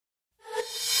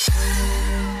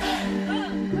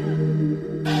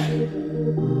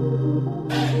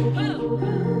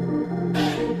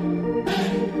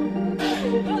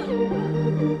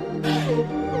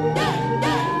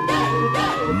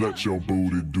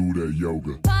do that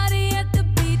yoga. Party at the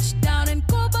beach down in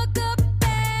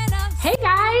Copacabana. Hey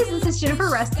guys, this is Jennifer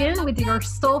Ruskin with your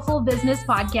Soulful Business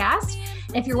Podcast.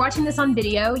 If you're watching this on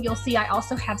video, you'll see I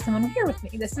also have someone here with me.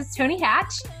 This is Tony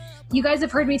Hatch. You guys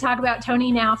have heard me talk about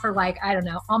Tony now for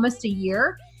almost a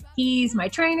year. He's my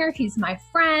trainer. He's my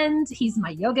friend. He's my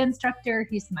yoga instructor.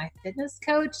 He's my fitness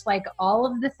coach, like all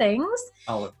of the things.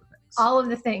 All of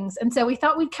the things. And so we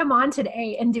thought we'd come on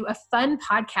today and do a fun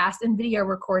podcast and video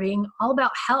recording all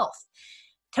about health.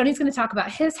 Tony's going to talk about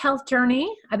his health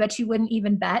journey. I bet you wouldn't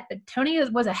even bet, but Tony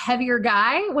was a heavier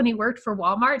guy when he worked for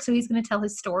Walmart. So he's going to tell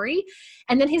his story.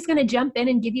 And then he's going to jump in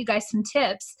and give you guys some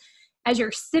tips. As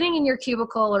you're sitting in your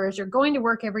cubicle or as you're going to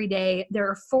work every day, there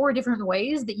are 4 different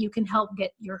ways that you can help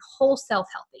get your whole self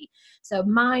healthy. So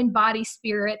mind, body,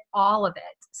 spirit, all of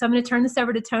it. So I'm going to turn this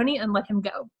over to Tony and let him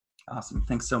go. Awesome.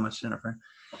 Thanks so much, Jennifer.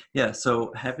 Yeah,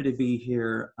 so happy to be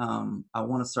here. I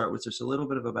want to start with just a little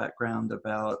bit of a background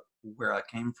about where I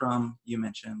came from. You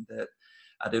mentioned that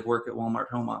I did work at Walmart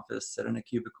home office, sat in a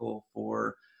cubicle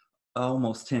for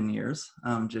almost 10 years,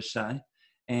 just shy.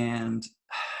 And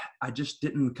I just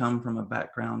didn't come from a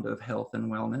background of health and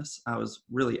wellness. I was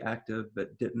really active,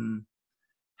 but didn't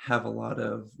have a lot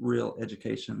of real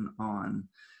education on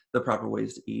the proper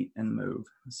ways to eat and move.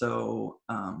 So,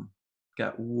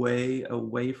 got way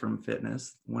away from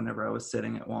fitness whenever I was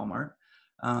sitting at Walmart,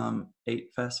 ate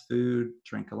fast food,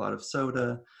 drank a lot of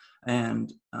soda, and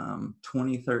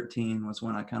 2013 was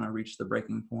when I kind of reached the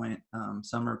breaking point.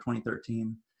 Summer of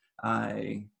 2013,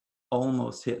 I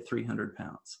almost hit 300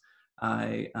 pounds.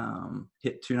 I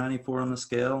hit 294 on the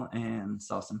scale and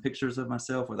saw some pictures of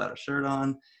myself without a shirt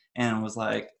on and was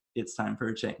like, it's time for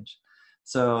a change.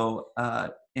 So,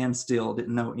 and still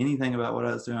didn't know anything about what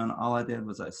I was doing. All I did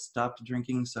was I stopped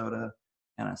drinking soda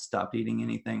and I stopped eating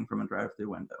anything from a drive-through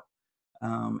window,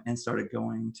 and started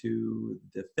going to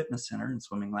the fitness center and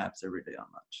swimming laps every day on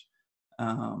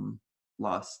lunch.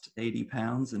 Lost 80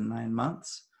 pounds in 9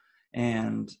 months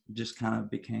and just kind of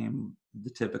became the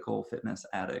typical fitness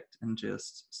addict and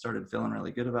just started feeling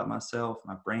really good about myself.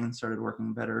 My brain started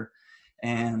working better.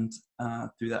 And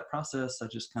through that process, I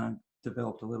just kind of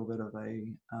developed a little bit of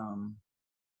a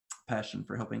passion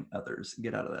for helping others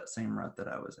get out of that same rut that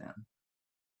I was in.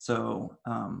 So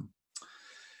a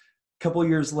couple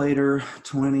years later,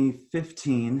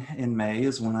 2015 in May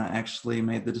is when I actually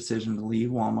made the decision to leave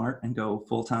Walmart and go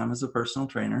full-time as a personal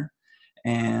trainer,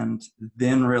 and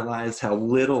then realized how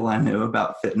little I knew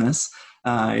about fitness.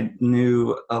 I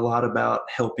knew a lot about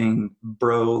helping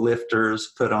bro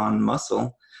lifters put on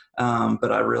muscle,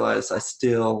 but I realized I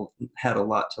still had a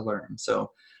lot to learn.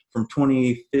 So from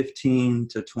 2015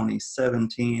 to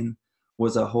 2017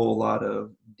 was a whole lot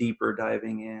of deeper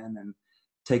diving in and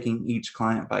taking each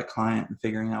client by client and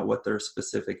figuring out what their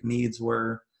specific needs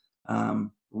were,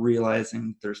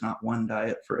 realizing there's not one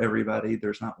diet for everybody,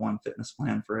 there's not one fitness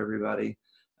plan for everybody.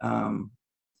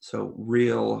 So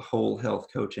real whole health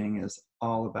coaching is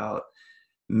all about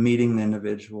meeting the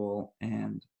individual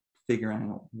and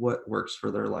figuring out what works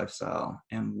for their lifestyle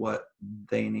and what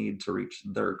they need to reach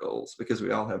their goals, because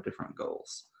we all have different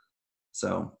goals.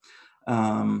 So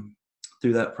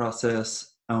through that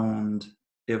process, owned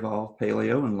Evolve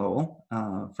Paleo in Lowell,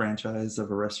 franchise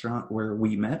of a restaurant where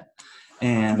we met,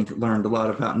 and learned a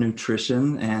lot about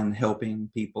nutrition and helping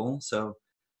people. So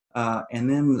and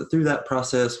then through that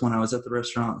process, when I was at the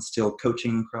restaurant, still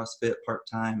coaching CrossFit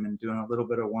part-time and doing a little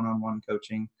bit of one-on-one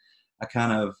coaching, I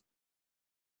kind of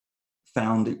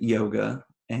found yoga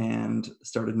and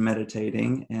started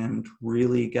meditating and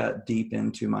really got deep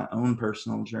into my own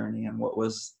personal journey and what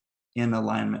was in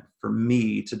alignment for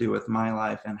me to do with my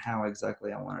life and how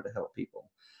exactly I wanted to help people.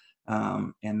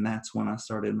 And that's when I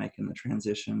started making the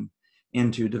transition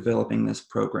into developing this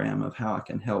program of how I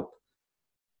can help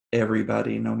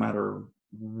everybody, no matter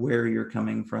where you're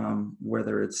coming from,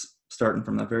 whether it's starting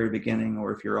from the very beginning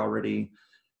or if you're already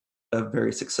a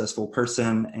very successful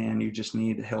person and you just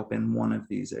need help in one of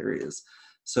these areas.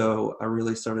 So I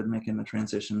really started making the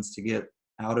transitions to get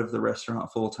out of the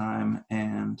restaurant full time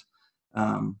and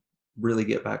really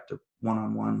get back to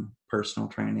one-on-one personal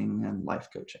training and life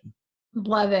coaching.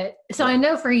 Love it. So I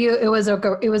know for you, it was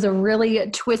a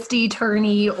really twisty,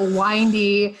 turny,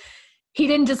 windy. He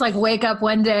didn't just like wake up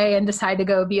one day and decide to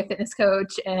go be a fitness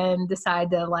coach and decide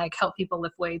to like help people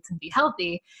lift weights and be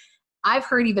healthy. I've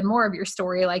heard even more of your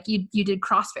story. Like you did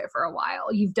CrossFit for a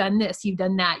while. You've done this, you've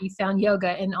done that. You found yoga,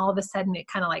 and all of a sudden it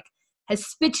kind of like has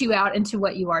spit you out into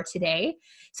what you are today.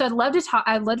 So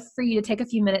I'd love for you to take a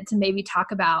few minutes and maybe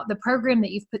talk about the program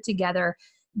that you've put together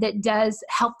that does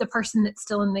help the person that's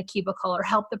still in the cubicle, or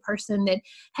help the person that,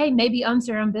 hey, maybe owns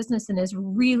their own business and is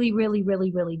really, really,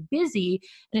 really, really busy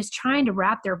and is trying to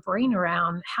wrap their brain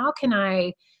around, how can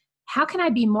I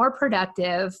be more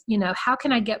productive? How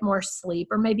can I get more sleep?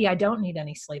 Or maybe I don't need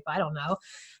any sleep. I don't know.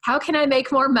 How can I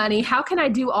make more money? How can I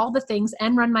do all the things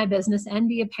and run my business and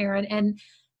be a parent?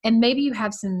 And maybe you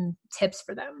have some tips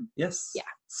for them. Yes.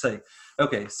 Yeah.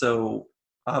 Okay. So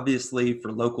obviously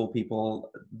for local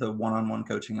people, the one-on-one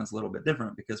coaching is a little bit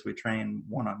different because we train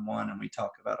one-on-one and we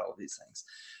talk about all of these things.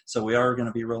 So we are going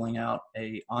to be rolling out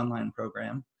a online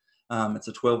program. It's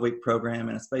a 12-week program,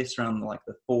 and it's based around like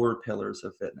the 4 pillars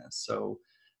of fitness. So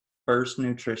first,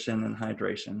 nutrition and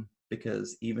hydration,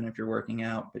 because even if you're working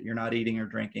out, but you're not eating or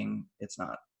drinking, it's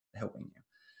not helping you.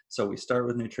 So we start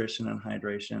with nutrition and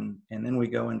hydration, and then we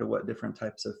go into what different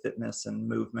types of fitness and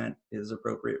movement is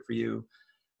appropriate for you.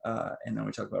 And then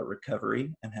we talk about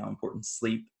recovery and how important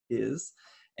sleep is.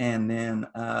 And then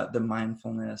the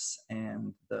mindfulness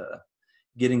and the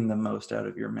getting the most out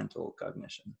of your mental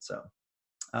cognition. So,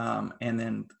 and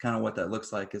then kind of what that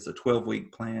looks like is a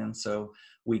 12-week plan. So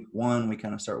week 1, we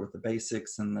kind of start with the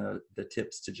basics and the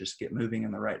tips to just get moving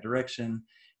in the right direction.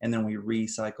 And then we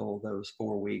recycle those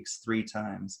 4 weeks 3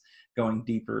 times, going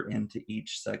deeper into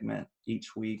each segment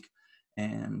each week.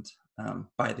 And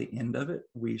by the end of it,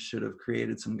 we should have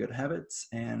created some good habits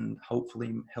and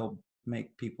hopefully help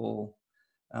make people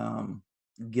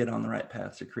get on the right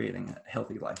path to creating a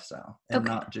healthy lifestyle, and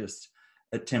not just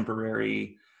a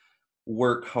temporary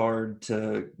work hard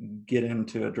to get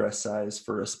into a dress size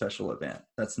for a special event.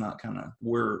 That's not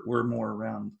we're more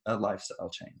around a lifestyle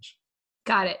change.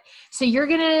 Got it. So you're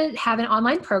going to have an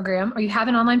online program, or you have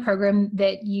an online program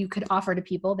that you could offer to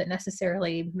people that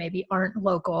necessarily maybe aren't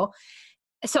local.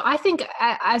 So I think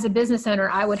as a business owner,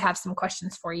 I would have some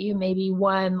questions for you. Maybe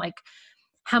one, like,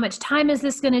 how much time is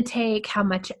this going to take? How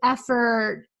much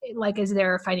effort? Like, is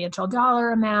there a financial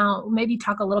dollar amount? Maybe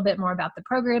talk a little bit more about the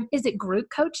program. Is it group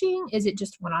coaching? Is it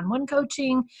just one-on-one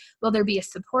coaching? Will there be a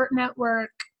support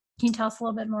network? Can you tell us a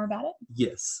little bit more about it?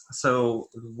 Yes. So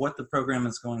what the program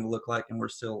is going to look like, and we're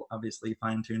still obviously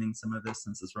fine-tuning some of this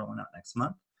since it's rolling out next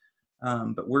month,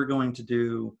 but we're going to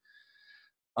do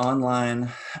online,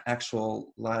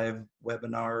 actual live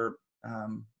webinar,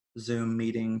 Zoom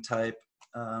meeting type,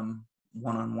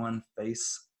 one-on-one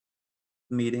face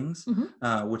meetings,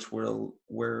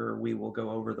 where we will go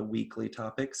over the weekly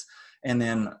topics, and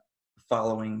then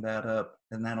following that up,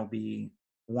 and that'll be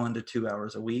 1 to 2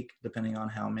 hours a week, depending on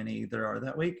how many there are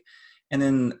that week. And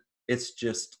then it's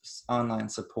just online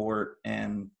support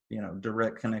and,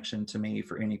 direct connection to me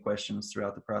for any questions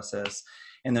throughout the process.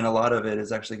 And then a lot of it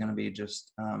is actually going to be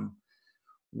just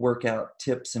workout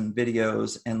tips and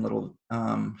videos and little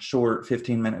short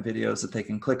 15-minute videos that they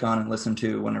can click on and listen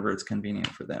to whenever it's convenient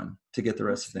for them to get the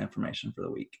rest of the information for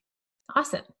the week.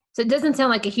 Awesome. So it doesn't sound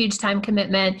like a huge time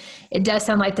commitment. It does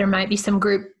sound like there might be some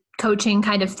group coaching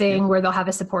kind of thing where they'll have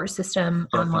a support system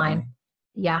online.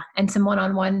 Yeah. And some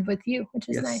one-on-one with you, which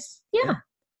is nice. Yeah.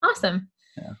 Awesome.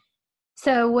 Yeah.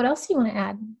 So what else do you want to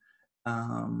add?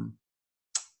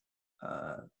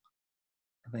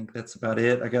 I think that's about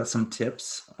it. I got some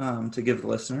tips to give the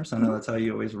listeners. I know that's how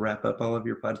you always wrap up all of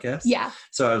your podcasts. Yeah.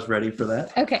 So I was ready for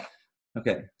that.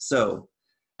 Okay. So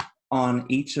on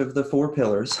each of the 4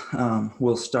 pillars,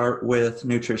 we'll start with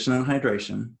nutrition and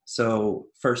hydration. So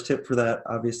first tip for that,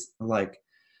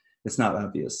 it's not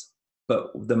obvious, but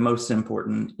the most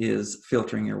important is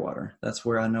filtering your water. That's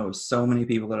where I know so many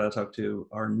people that I talk to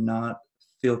are not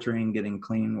filtering, getting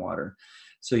clean water.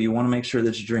 So you want to make sure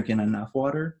that you're drinking enough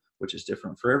water, which is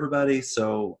different for everybody.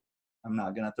 So I'm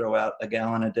not going to throw out a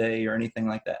gallon a day or anything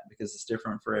like that because it's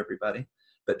different for everybody.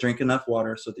 But drink enough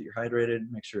water so that you're hydrated.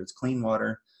 Make sure it's clean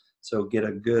water. So get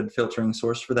a good filtering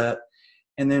source for that.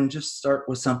 And then just start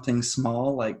with something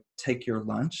small, like take your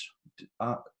lunch,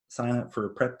 sign up for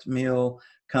a prepped meal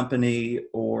company,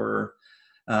 or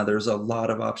there's a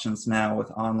lot of options now with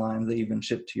online. They even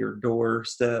ship to your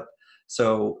doorstep.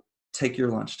 So take your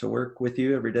lunch to work with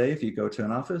you every day if you go to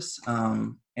an office,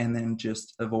 and then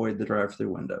just avoid the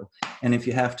drive-through window. And if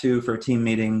you have to, for a team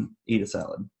meeting, eat a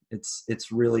salad.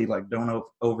 It's really like, don't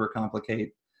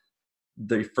overcomplicate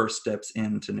the first steps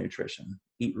into nutrition.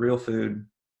 Eat real food,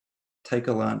 take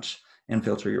a lunch, and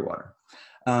filter your water.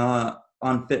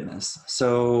 On fitness,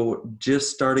 so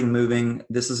just starting moving,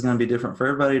 this is going to be different for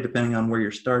everybody depending on where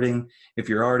you're starting. If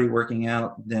you're already working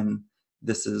out, then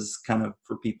this is kind of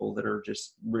for people that are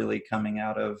just really coming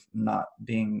out of not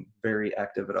being very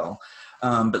active at all.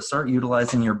 But start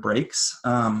utilizing your breaks.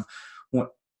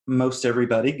 most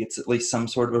everybody gets at least some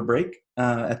sort of a break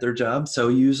at their job. So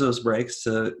use those breaks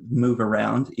to move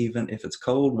around, even if it's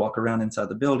cold, walk around inside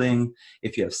the building.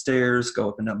 If you have stairs, go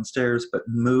up and down the stairs, but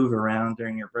move around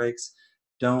during your breaks.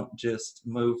 Don't just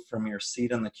move from your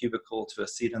seat in the cubicle to a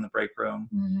seat in the break room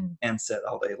and sit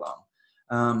all day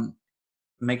long.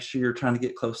 Make sure you're trying to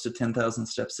get close to 10,000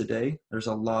 steps a day. There's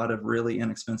a lot of really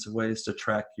inexpensive ways to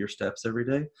track your steps every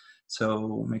day.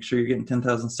 So make sure you're getting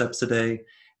 10,000 steps a day.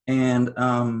 And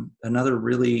another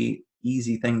really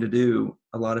easy thing to do,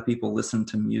 a lot of people listen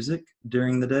to music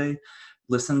during the day.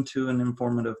 Listen to an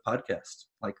informative podcast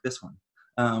like this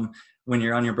one when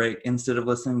you're on your break, instead of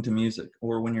listening to music,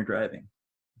 or when you're driving.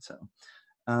 So,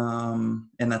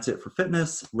 and that's it for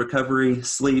fitness. Recovery,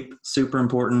 sleep, super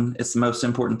important. It's the most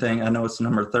important thing. I know it's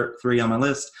number 3 on my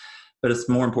list, but it's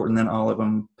more important than all of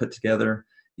them put together.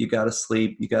 You got to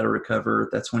sleep. You got to recover.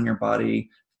 That's when your body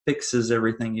fixes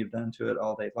everything you've done to it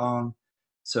all day long.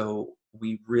 So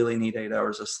we really need 8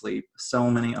 hours of sleep. So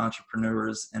many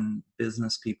entrepreneurs and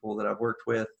business people that I've worked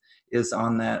with is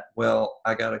on that, well,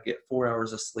 I got to get 4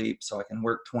 hours of sleep so I can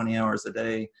work 20 hours a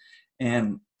day.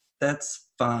 And that's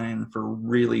fine for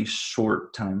really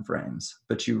short time frames,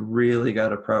 but you really got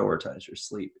to prioritize your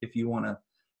sleep if you want to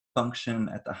function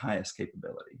at the highest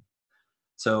capability.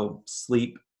 So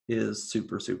sleep is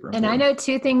super, super important. And I know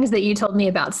 2 things that you told me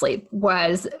about sleep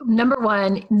was, number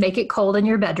 1, make it cold in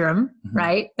your bedroom,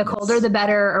 right? The colder, the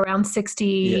better, around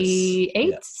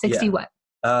 68, 60 what?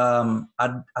 I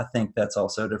think that's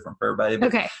also different for everybody. But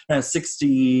okay.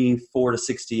 64 to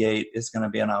 68 is going to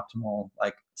be an optimal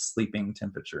like sleeping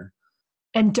temperature.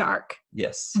 And dark.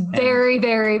 Yes. Very,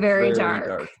 very, very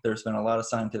dark. There's been a lot of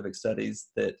scientific studies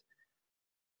that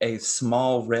a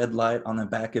small red light on the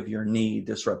back of your knee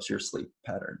disrupts your sleep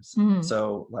patterns.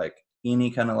 So like any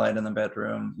kind of light in the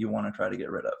bedroom, you want to try to get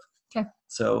rid of. Okay.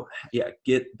 So yeah,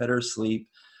 get better sleep.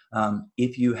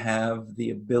 If you have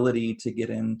the ability to get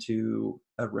into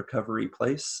a recovery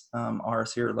place,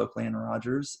 ours here locally in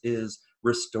Rogers is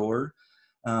Restore.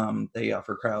 They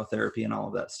offer cryotherapy and all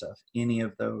of that stuff. Any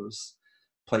of those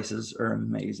places are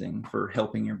amazing for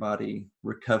helping your body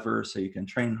recover so you can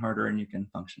train harder and you can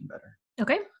function better.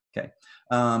 Okay.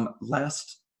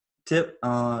 Last tip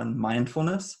on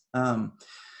mindfulness.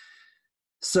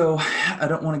 So I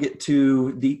don't want to get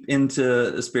too deep into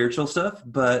the spiritual stuff,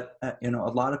 but a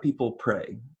lot of people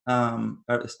pray,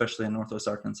 especially in Northwest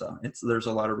Arkansas. There's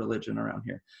a lot of religion around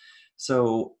here.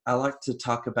 So I like to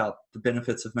talk about the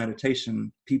benefits of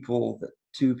meditation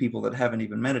to people that haven't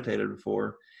even meditated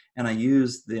before. And I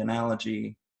use the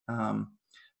analogy,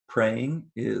 praying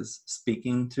is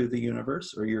speaking to the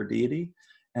universe or your deity.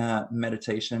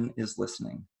 Meditation is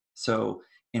listening. So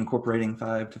incorporating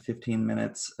 5 to 15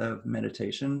 minutes of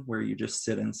meditation where you just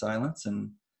sit in silence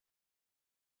and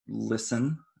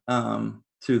listen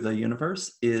to the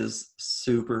universe is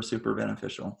super, super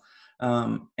beneficial.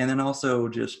 And then also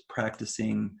just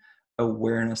practicing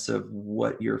awareness of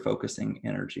what you're focusing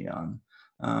energy on.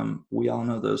 We all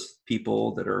know those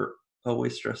people that are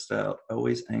always stressed out,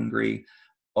 always angry,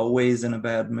 always in a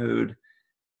bad mood.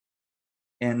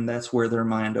 And that's where their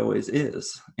mind always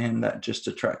is. And that just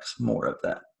attracts more of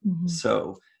that.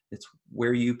 So it's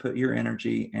where you put your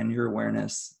energy and your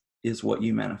awareness is what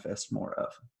you manifest more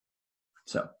of.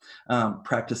 So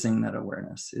practicing that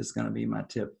awareness is going to be my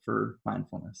tip for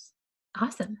mindfulness.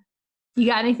 Awesome. You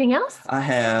got anything else? I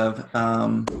have.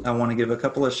 I want to give a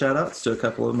couple of shout outs to a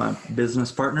couple of my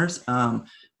business partners.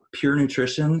 Pure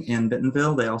Nutrition in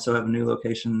Bentonville. They also have a new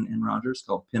location in Rogers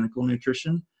called Pinnacle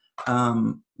Nutrition.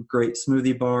 Great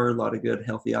smoothie bar, a lot of good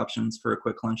healthy options for a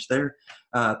quick lunch there.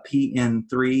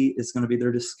 PN3 is going to be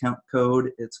their discount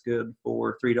code. It's good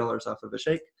for $3 off of a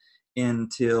shake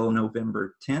until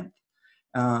November 10th.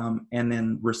 And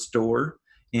then Restore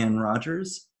in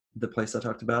Rogers, the place I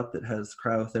talked about that has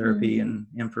cryotherapy and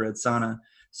infrared sauna.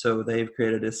 So they've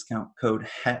created a discount code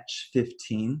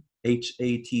HATCH15,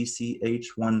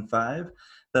 HATCH15.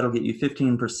 That'll get you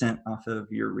 15% off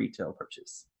of your retail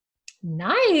purchase.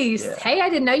 Nice. Yeah. Hey, I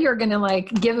didn't know you were going to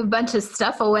give a bunch of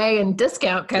stuff away and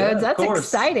discount codes. Yeah, That's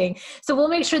exciting. So we'll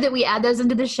make sure that we add those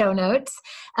into the show notes.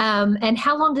 And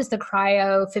how long does the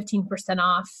cryo 15%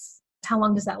 off? How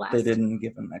long does that last? They didn't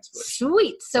give an explanation.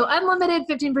 Sweet. So unlimited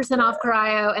 15% off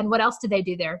cryo. And what else do they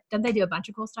do there? Don't they do a bunch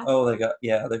of cool stuff? Oh, they've got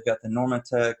the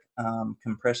Normatec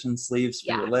compression sleeves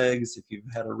for your legs. If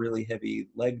you've had a really heavy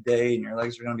leg day and your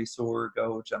legs are going to be sore,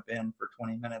 go jump in for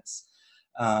 20 minutes.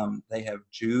 They have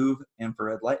Juve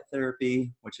infrared light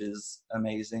therapy, which is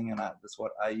amazing. And that's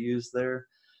what I use there.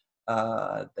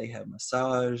 They have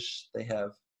massage.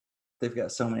 They've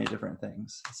got so many different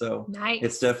things. So nice.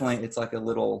 it's like a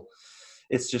little,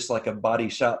 it's just like a body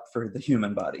shop for the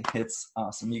human body. It's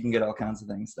awesome. You can get all kinds of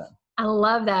things done. I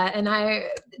love that. And I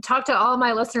talk to all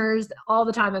my listeners all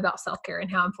the time about self-care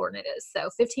and how important it is. So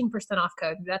 15% off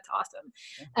code. That's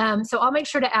awesome. So I'll make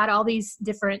sure to add all these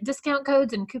different discount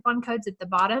codes and coupon codes at the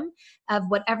bottom of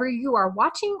whatever you are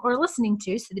watching or listening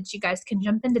to so that you guys can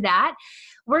jump into that.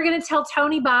 We're going to tell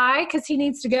Tony bye because he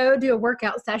needs to go do a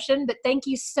workout session. But thank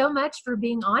you so much for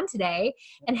being on today.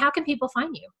 And how can people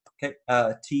find you? Okay.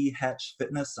 T Hatch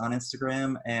Fitness on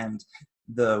Instagram, and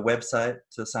the website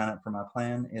to sign up for my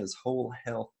plan is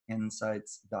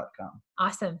wholehealthinsights.com.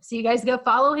 Awesome. So you guys go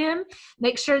follow him.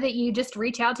 Make sure that you just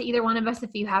reach out to either one of us if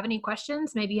you have any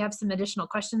questions. Maybe you have some additional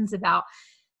questions about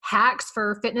hacks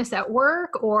for fitness at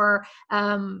work, or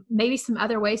maybe some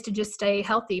other ways to just stay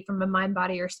healthy from a mind,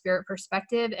 body, or spirit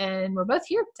perspective. And we're both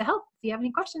here to help if you have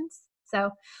any questions.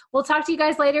 So we'll talk to you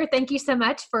guys later. Thank you so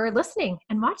much for listening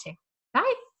and watching.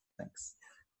 Bye. Thanks.